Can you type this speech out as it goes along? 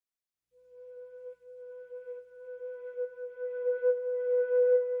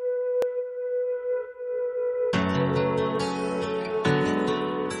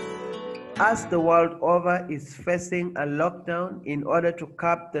As the world over is facing a lockdown in order to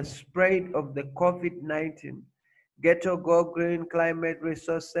curb the spread of the COVID-19, Ghetto Go Green climate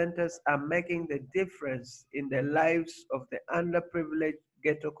resource centers are making the difference in the lives of the underprivileged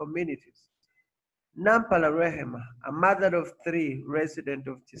ghetto communities. Nampala Rehema, a mother of three resident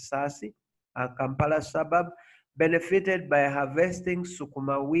of Tisasi, a Kampala suburb, benefited by harvesting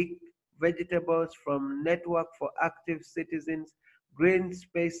Sukuma week vegetables from Network for Active Citizens green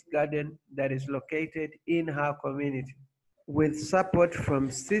space garden that is located in her community. With support from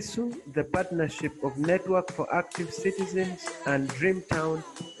SISU, the partnership of Network for Active Citizens and Dreamtown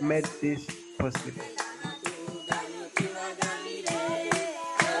made this possible.